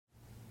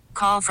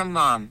Call from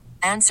mom.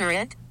 Answer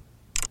it.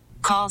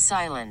 Call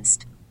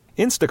silenced.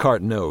 Instacart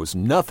knows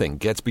nothing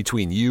gets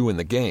between you and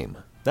the game.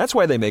 That's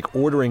why they make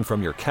ordering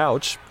from your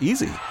couch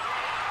easy.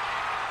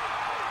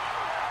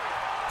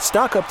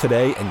 Stock up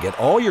today and get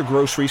all your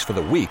groceries for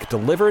the week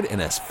delivered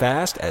in as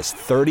fast as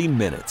 30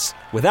 minutes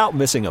without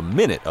missing a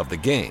minute of the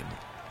game.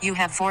 You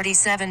have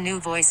 47 new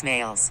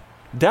voicemails.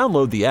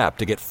 Download the app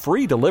to get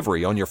free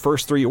delivery on your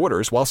first 3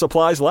 orders while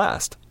supplies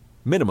last.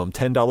 Minimum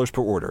 $10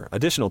 per order.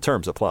 Additional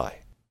terms apply.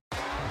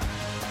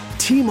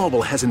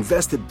 T-Mobile has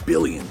invested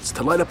billions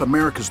to light up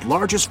America's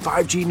largest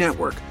 5G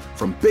network,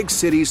 from big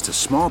cities to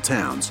small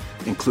towns,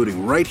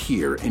 including right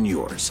here in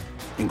yours.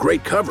 And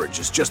great coverage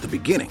is just the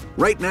beginning.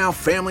 Right now,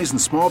 families and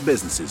small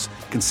businesses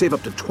can save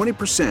up to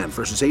 20%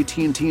 versus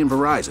AT&T and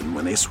Verizon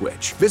when they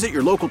switch. Visit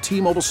your local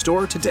T-Mobile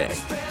store today.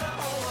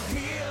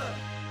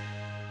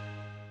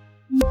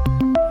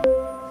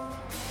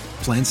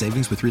 Plan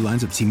savings with 3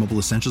 lines of T-Mobile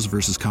Essentials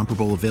versus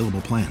comparable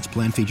available plans.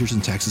 Plan features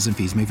and taxes and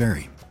fees may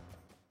vary.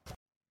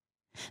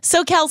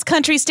 SoCal's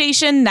country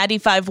station,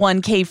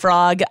 95.1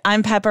 K-Frog.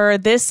 I'm Pepper.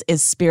 This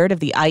is Spirit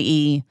of the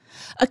IE.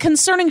 A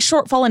concerning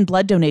shortfall in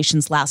blood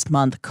donations last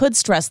month could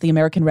stress the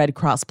American Red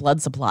Cross blood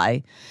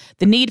supply.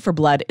 The need for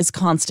blood is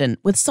constant,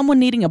 with someone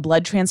needing a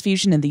blood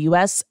transfusion in the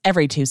U.S.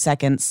 every 2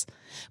 seconds.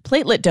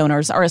 Platelet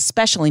donors are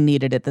especially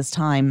needed at this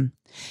time.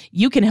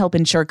 You can help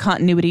ensure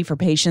continuity for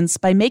patients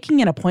by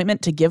making an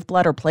appointment to give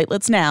blood or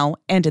platelets now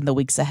and in the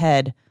weeks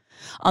ahead.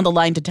 On the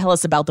line to tell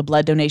us about the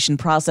blood donation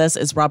process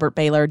is Robert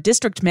Bahler,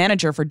 District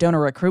Manager for Donor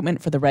Recruitment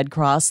for the Red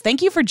Cross.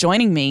 Thank you for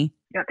joining me.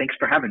 Yeah, thanks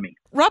for having me.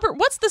 Robert,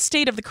 what's the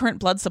state of the current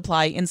blood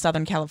supply in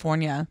Southern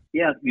California?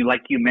 Yeah,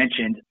 like you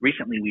mentioned,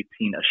 recently we've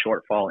seen a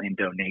shortfall in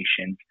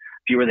donations,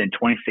 fewer than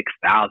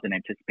 26,000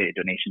 anticipated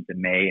donations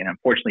in May, and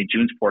unfortunately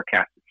June's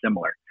forecast is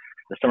similar.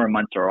 The summer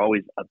months are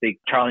always a big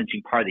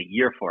challenging part of the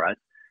year for us,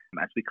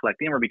 as we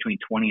collect anywhere between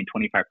 20 and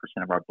 25%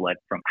 of our blood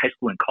from high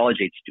school and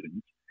college-age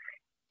students.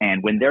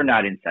 And when they're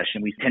not in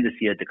session, we tend to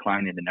see a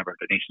decline in the number of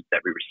donations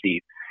that we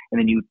receive. And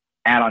then you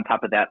add on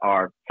top of that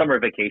our summer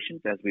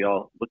vacations as we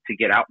all look to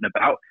get out and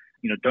about.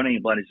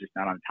 Donating blood is just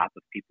not on top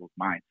of people's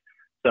minds.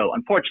 So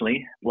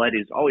unfortunately, blood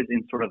is always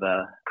in sort of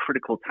a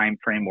critical time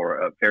frame or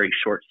a very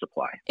short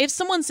supply. If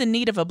someone's in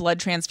need of a blood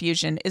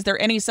transfusion, is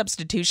there any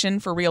substitution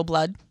for real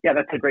blood? Yeah,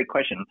 that's a great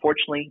question.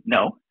 Unfortunately,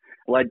 no.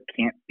 Blood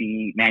can't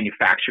be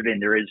manufactured,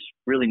 and there is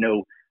really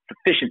no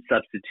sufficient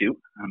substitute.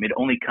 It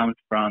only comes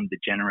from the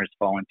generous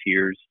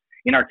volunteers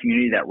in our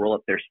community that roll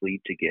up their sleeve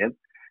to give.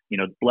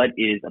 Blood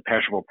is a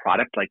perishable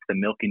product like the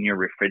milk in your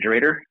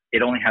refrigerator.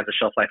 It only has a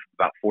shelf life of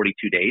about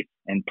 42 days,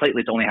 and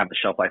platelets only have a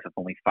shelf life of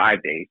only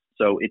 5 days.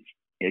 So it's,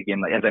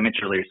 again, as I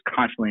mentioned earlier, it's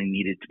constantly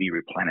needed to be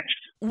replenished.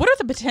 What are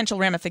the potential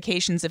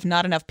ramifications if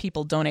not enough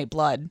people donate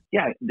blood?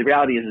 Yeah, the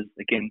reality is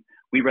again,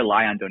 we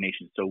rely on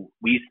donations. So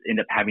we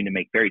end up having to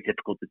make very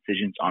difficult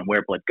decisions on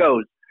where blood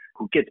goes,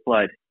 who gets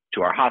blood,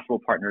 to our hospital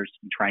partners,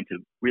 and trying to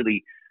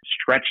really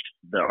stretch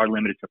our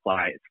limited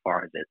supply as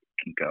far as it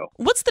can go.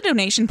 What's the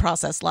donation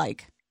process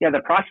like? Yeah, the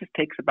process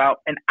takes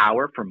about an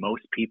hour for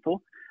most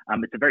people.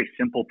 It's a very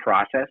simple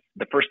process.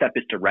 The first step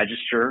is to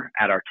register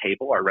at our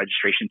table. Our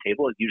registration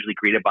table is usually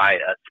greeted by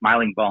a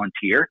smiling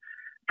volunteer.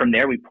 From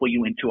there, we pull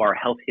you into our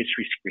health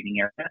history screening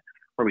area,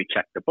 where we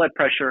check the blood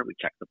pressure, we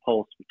check the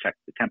pulse, we check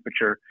the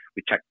temperature,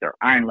 we check their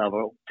iron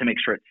level to make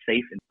sure it's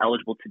safe and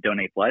eligible to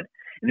donate blood.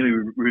 And then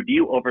we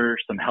review over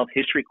some health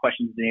history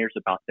questionnaires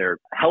about their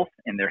health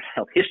and their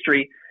health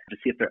history to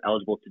see if they're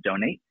eligible to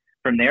donate.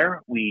 From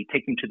there, we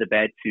take them to the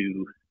bed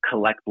to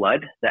collect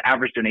blood. The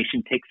average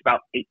donation takes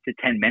about 8 to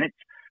 10 minutes.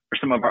 For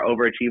some of our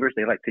overachievers,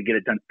 they like to get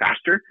it done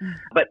faster.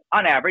 But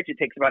on average, it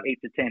takes about 8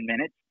 to 10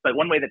 minutes. But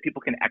one way that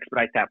people can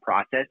expedite that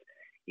process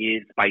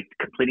is by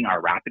completing our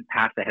rapid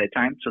pass ahead of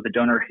time. So the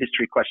donor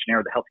history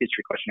questionnaire, the health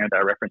history questionnaire that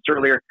I referenced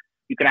earlier,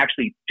 you can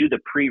actually do the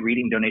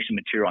pre-reading donation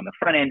material on the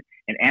front end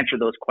and answer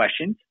those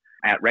questions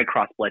at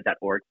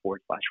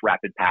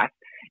redcrossblood.org/rapid pass.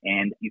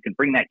 And you can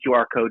bring that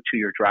QR code to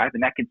your drive,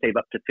 and that can save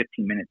up to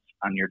 15 minutes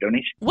on your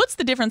donation. What's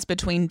the difference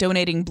between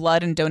donating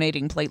blood and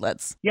donating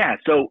platelets? Yeah,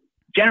 so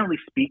generally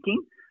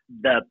speaking,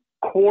 the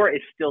core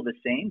is still the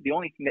same. The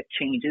only thing that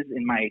changes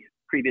in my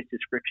previous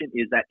description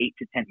is that 8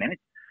 to 10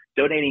 minutes.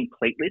 Donating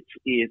platelets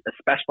is a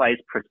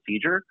specialized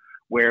procedure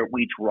where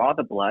we draw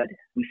the blood,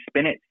 we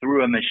spin it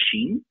through a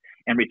machine,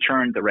 and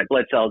return the red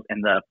blood cells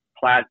and the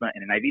plasma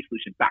in an IV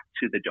solution back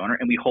to the donor,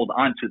 and we hold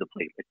on to the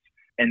platelets.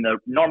 In the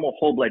normal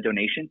whole blood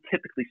donation,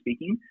 typically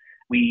speaking,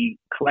 we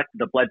collect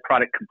the blood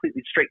product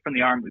completely straight from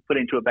the arm, we put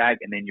it into a bag,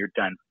 and then you're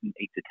done in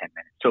 8 to 10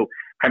 minutes. So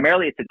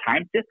primarily it's a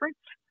time difference,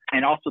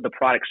 and also the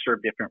products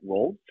serve different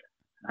roles.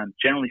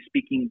 Generally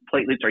speaking,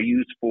 platelets are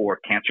used for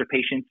cancer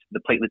patients. The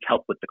platelets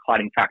help with the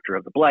clotting factor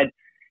of the blood.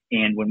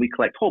 And when we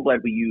collect whole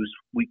blood,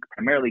 we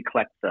primarily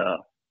collect the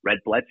red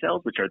blood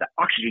cells, which are the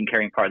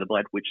oxygen-carrying part of the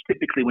blood, which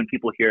typically when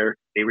people hear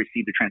they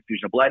received a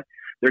transfusion of blood,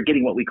 they're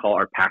getting what we call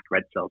our packed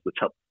red cells, which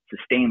help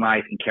sustain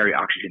life and carry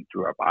oxygen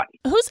through our body.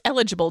 Who's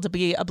eligible to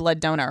be a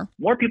blood donor?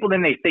 More people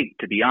than they think,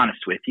 to be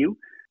honest with you.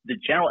 The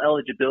general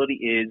eligibility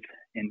is,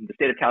 in the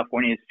state of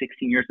California, is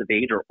 16 years of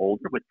age or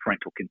older with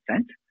parental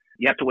consent.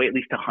 You have to weigh at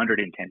least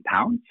 110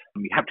 pounds.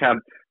 You have to have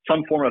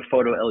some form of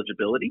photo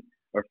eligibility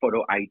or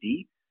photo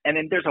ID. And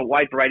then there's a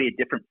wide variety of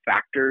different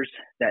factors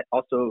that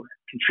also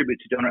contribute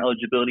to donor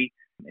eligibility.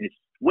 And it's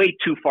way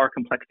too far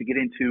complex to get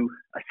into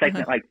a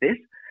segment like this,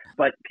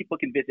 but people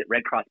can visit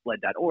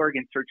redcrossblood.org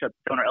and search up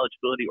donor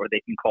eligibility, or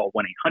they can call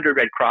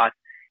 1-800-RED-CROSS,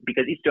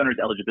 because each donor's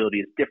eligibility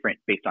is different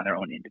based on their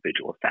own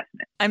individual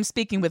assessment. I'm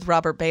speaking with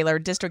Robert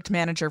Bahler, District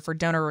Manager for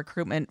Donor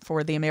Recruitment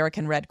for the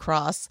American Red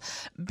Cross.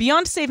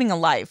 Beyond saving a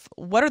life,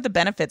 what are the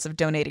benefits of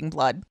donating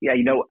blood? Yeah,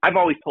 I've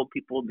always told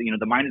people,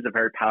 the mind is a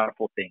very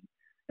powerful thing.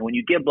 And when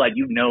you give blood,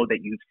 you know that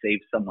you've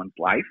saved someone's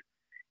life.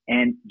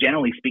 And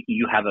generally speaking,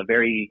 you have a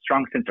very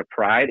strong sense of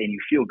pride, and you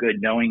feel good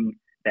knowing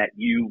that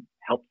you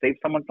helped save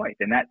someone's life.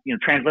 And that,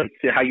 translates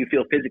to how you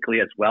feel physically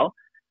as well.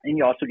 And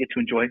you also get to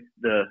enjoy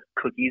the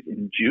cookies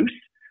and juice.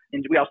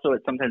 And we also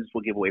sometimes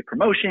will give away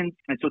promotions.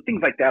 And so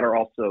things like that are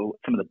also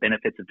some of the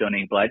benefits of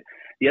donating blood.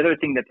 The other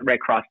thing that the Red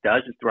Cross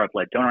does is through our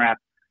blood donor app,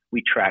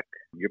 we track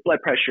your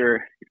blood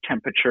pressure, your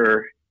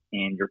temperature,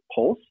 and your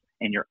pulse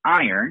and your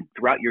iron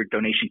throughout your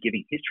donation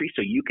giving history.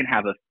 So you can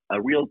have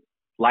a real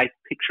life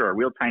picture, a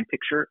real-time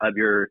picture of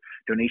your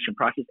donation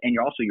process, and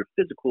your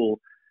physical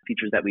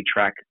features that we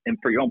track, and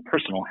for your own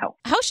personal health.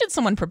 How should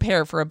someone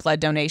prepare for a blood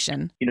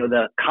donation?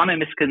 The common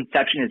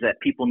misconception is that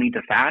people need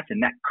to fast,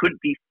 and that could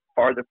be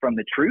farther from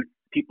the truth.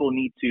 People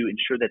need to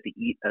ensure that they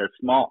eat a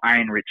small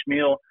iron-rich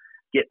meal,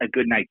 get a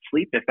good night's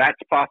sleep if that's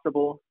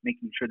possible,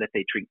 making sure that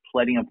they drink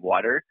plenty of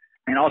water.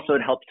 And also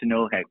it helps to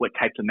know what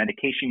types of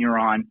medication you're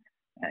on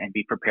and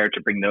be prepared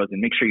to bring those, and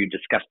make sure you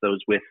discuss those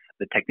with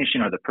the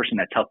technician or the person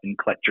that's helping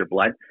collect your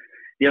blood.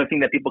 The other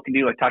thing that people can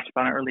do, I talked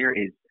about it earlier,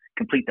 is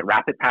complete the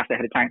rapid pass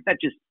ahead of time. That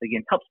just,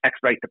 again, helps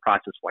expedite the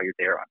process while you're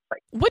there on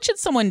site. What should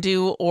someone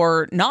do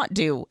or not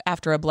do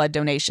after a blood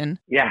donation?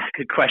 Yeah,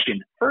 good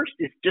question. First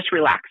is just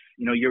relax.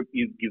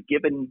 You've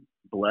given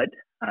blood,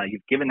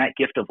 you've given that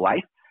gift of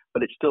life,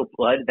 but it's still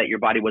blood that your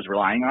body was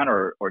relying on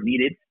or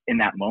needed in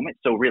that moment.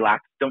 So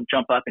relax. Don't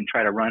jump up and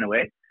try to run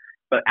away.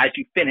 But as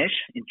you finish,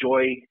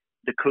 enjoy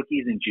the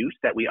cookies and juice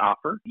that we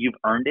offer. You've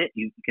earned it.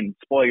 You can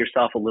spoil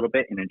yourself a little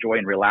bit and enjoy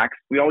and relax.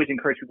 We always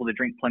encourage people to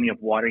drink plenty of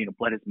water.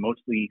 Blood is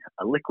mostly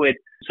a liquid.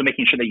 So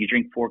making sure that you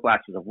drink 4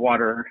 glasses of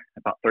water,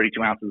 about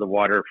 32 ounces of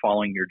water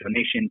following your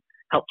donation,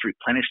 helps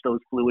replenish those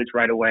fluids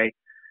right away,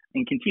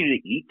 and continue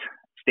to eat.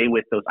 Stay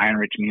with those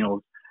iron-rich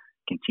meals.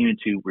 Continue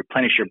to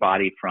replenish your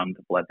body from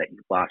the blood that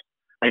you've lost.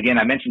 Again,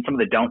 I mentioned some of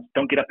the don'ts.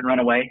 Don't get up and run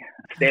away.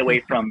 Stay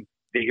away from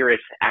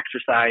vigorous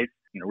exercise,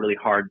 really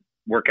hard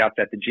workouts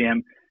at the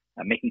gym.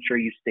 Making sure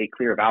you stay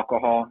clear of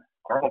alcohol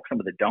are all some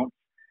of the don'ts.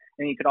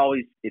 And you can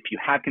always, if you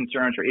have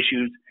concerns or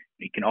issues,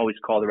 you can always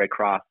call the Red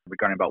Cross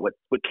regarding about what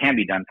can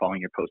be done following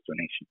your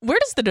post-donation. Where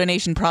does the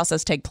donation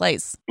process take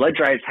place? Blood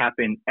drives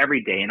happen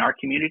every day in our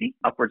community,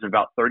 upwards of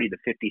about 30 to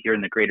 50 here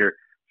in the greater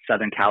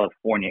Southern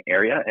California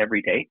area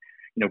every day.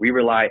 We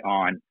rely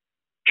on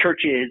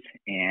churches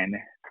and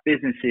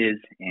businesses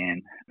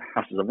and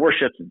houses of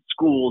worship and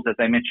schools, as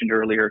I mentioned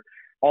earlier,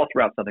 all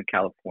throughout Southern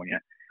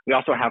California. We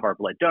also have our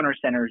blood donor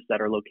centers that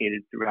are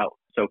located throughout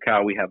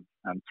SoCal. We have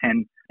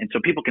 10. And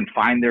so people can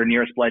find their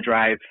nearest blood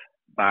drive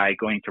by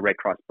going to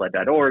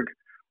redcrossblood.org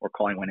or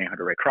calling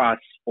 1-800-RED-CROSS.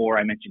 Or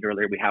I mentioned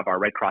earlier, we have our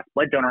Red Cross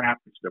Blood Donor app,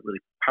 which is a really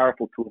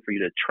powerful tool for you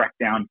to track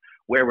down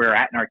where we're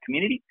at in our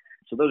community.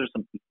 So those are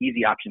some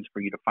easy options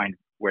for you to find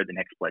where the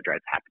next blood drive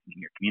is happening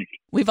in your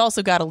community. We've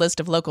also got a list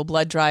of local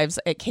blood drives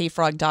at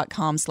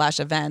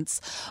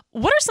kfrog.com/events.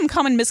 What are some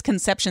common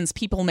misconceptions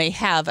people may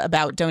have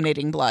about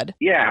donating blood?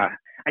 Yeah,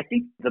 I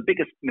think the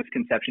biggest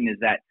misconception is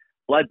that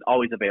blood's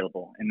always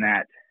available and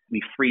that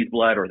we freeze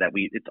blood or that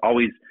it's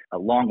always a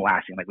long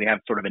lasting, like we have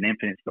sort of an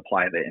infinite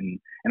supply of it. And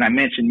I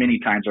mentioned many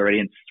times already,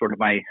 and sort of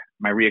my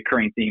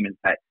reoccurring theme is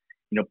that,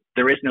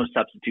 there is no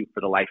substitute for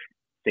the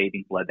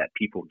life-saving blood that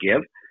people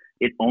give.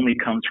 It only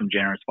comes from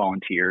generous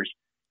volunteers.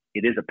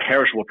 It is a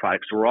perishable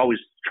product, so we're always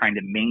trying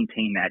to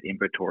maintain that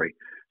inventory.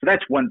 So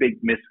that's one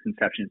big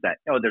misconception, is that,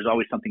 there's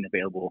always something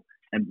available,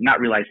 and not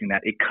realizing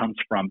that it comes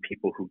from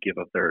people who give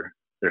of their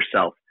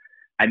self.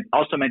 I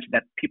also mentioned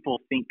that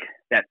people think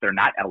that they're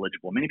not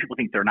eligible. Many people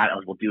think they're not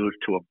eligible due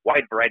to a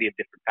wide variety of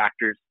different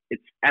factors.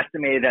 It's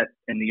estimated that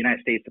in the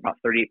United States, about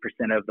 38%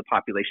 of the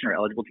population are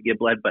eligible to give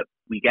blood, but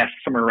we guess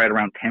somewhere right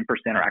around 10%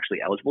 are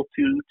actually eligible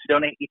to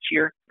donate each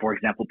year. For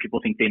example, people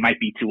think they might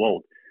be too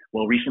old.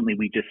 Well, recently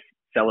we just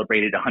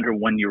celebrated a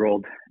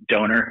 101-year-old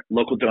donor,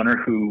 local donor,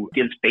 who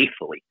gives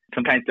faithfully.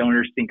 Sometimes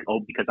donors think,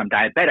 because I'm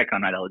diabetic,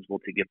 I'm not eligible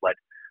to give blood,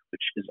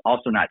 which is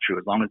also not true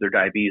as long as their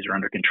diabetes are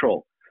under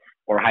control.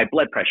 Or high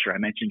blood pressure. I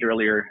mentioned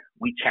earlier,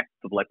 we check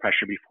the blood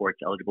pressure before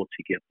it's eligible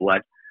to give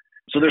blood.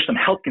 So there's some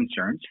health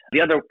concerns. The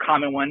other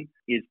common one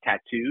is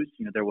tattoos.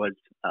 There was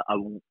a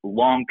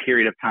long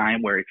period of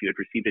time where if you had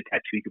received a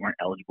tattoo, you weren't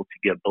eligible to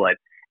give blood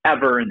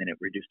ever, and then it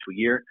reduced to a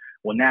year.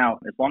 Well, now,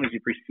 as long as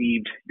you've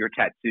received your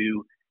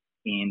tattoo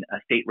in a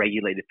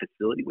state-regulated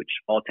facility, which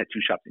all tattoo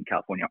shops in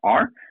California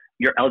are,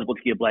 you're eligible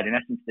to give blood in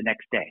essence the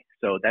next day.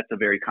 So that's a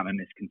very common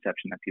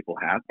misconception that people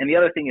have. And the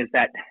other thing is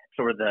that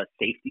sort of the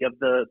safety of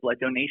the blood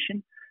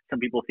donation. Some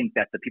people think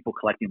that the people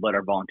collecting blood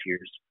are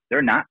volunteers.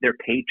 They're not. They're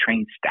paid,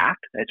 trained staff.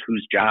 That's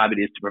whose job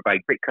it is to provide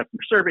great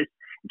customer service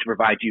and to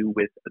provide you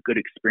with a good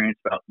experience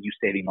about you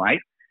saving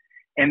life.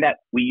 And that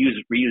we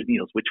use reused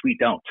needles, which we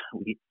don't.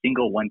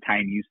 Single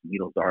one-time use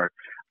needles are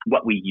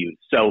what we use.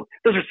 So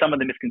those are some of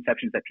the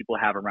misconceptions that people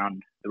have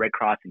around the Red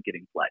Cross and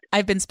giving blood.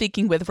 I've been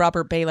speaking with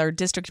Robert Bahler,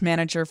 District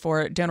Manager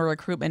for Donor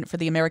Recruitment for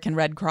the American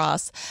Red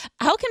Cross.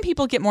 How can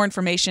people get more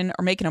information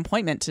or make an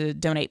appointment to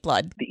donate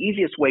blood? The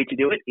easiest way to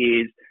do it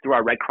is through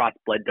our Red Cross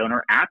Blood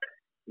Donor app.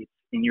 It's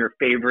in your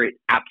favorite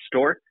app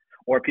store,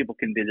 or people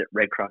can visit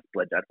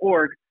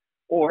redcrossblood.org,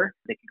 or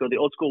they can go the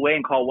old school way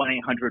and call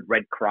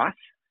 1-800-RED-CROSS.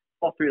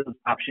 All three of those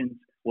options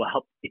will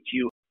help get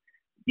you.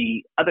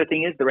 The other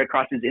thing is the Red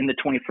Cross is in the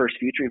 21st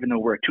future, even though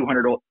we're a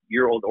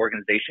 200-year-old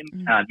organization.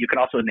 Mm-hmm. You can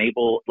also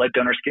enable blood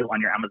donor skill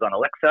on your Amazon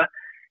Alexa,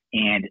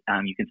 and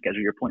you can schedule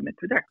your appointment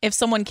through there. If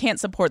someone can't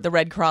support the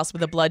Red Cross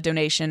with a blood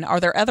donation,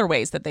 are there other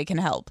ways that they can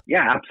help?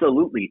 Yeah,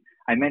 absolutely.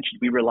 I mentioned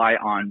we rely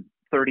on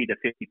 30 to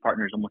 50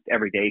 partners almost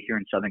every day here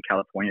in Southern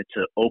California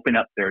to open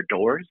up their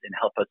doors and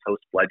help us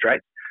host blood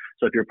drives.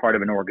 So if you're part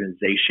of an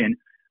organization,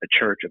 a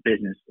church, a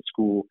business, a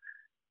school,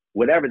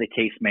 whatever the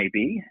case may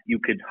be, you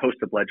could host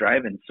a blood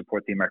drive and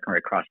support the American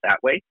Red Cross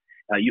that way.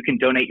 You can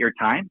donate your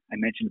time. I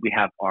mentioned we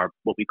have our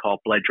what we call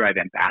blood drive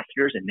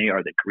ambassadors, and they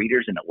are the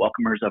greeters and the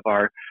welcomers of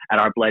our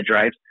blood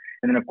drives.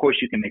 And then, of course,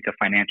 you can make a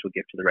financial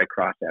gift to the Red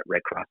Cross at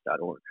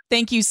redcross.org.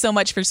 Thank you so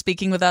much for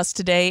speaking with us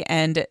today,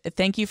 and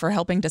thank you for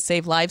helping to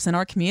save lives in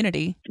our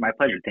community. It's my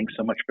pleasure. Thanks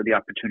so much for the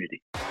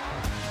opportunity.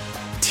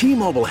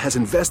 T-Mobile has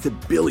invested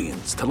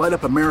billions to light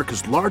up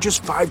America's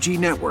largest 5G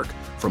network,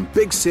 from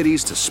big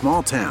cities to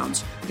small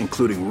towns,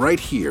 including right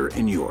here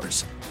in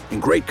yours.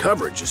 And great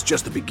coverage is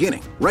just the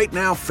beginning. Right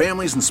now,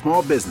 families and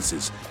small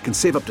businesses can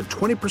save up to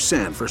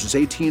 20% versus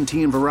AT&T and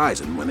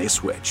Verizon when they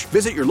switch.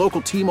 Visit your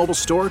local T-Mobile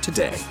store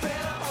today.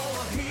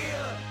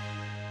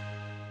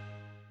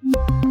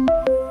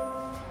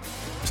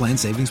 Plan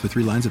savings with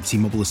 3 lines of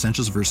T-Mobile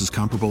Essentials versus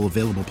comparable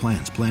available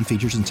plans. Plan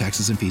features and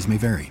taxes and fees may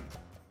vary.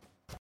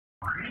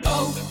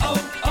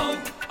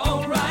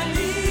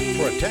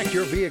 Protect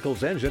your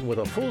vehicle's engine with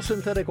a full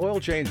synthetic oil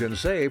change and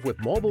save with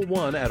Mobile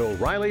One at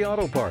O'Reilly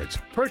Auto Parts.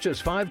 Purchase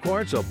 5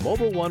 quarts of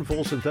Mobile One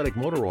full synthetic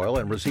motor oil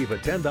and receive a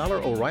 $10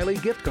 O'Reilly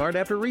gift card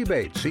after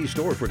rebate. See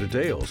store for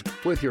details.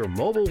 With your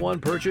Mobile One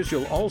purchase,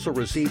 you'll also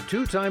receive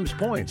 2 times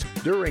points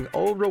during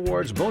O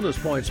Rewards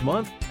Bonus Points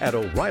Month at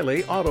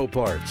O'Reilly Auto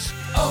Parts.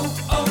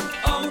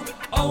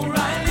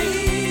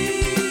 O'Reilly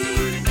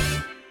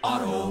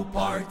Auto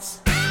Parts.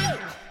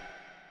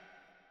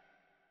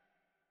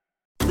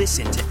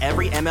 Listen to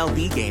every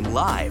MLB game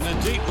live. In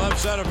the deep left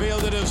center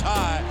field, it is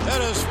high,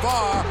 it is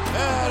far,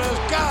 it is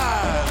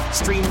gone.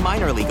 Stream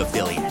minor league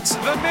affiliates.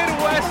 The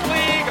Midwest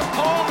League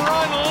home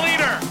run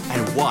leader.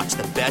 And watch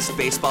the best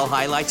baseball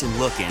highlights and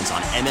look-ins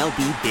on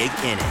MLB Big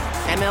Inning.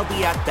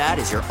 MLB At Bat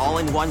is your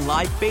all-in-one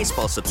live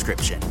baseball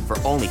subscription for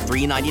only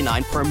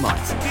 $3.99 per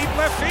month. Deep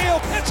left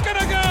field, it's gonna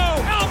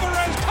go.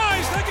 Alvarez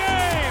ties the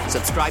game.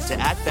 Subscribe to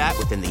At Bat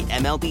within the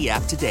MLB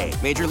app today.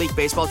 Major League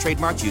Baseball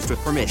trademarks used with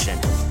permission.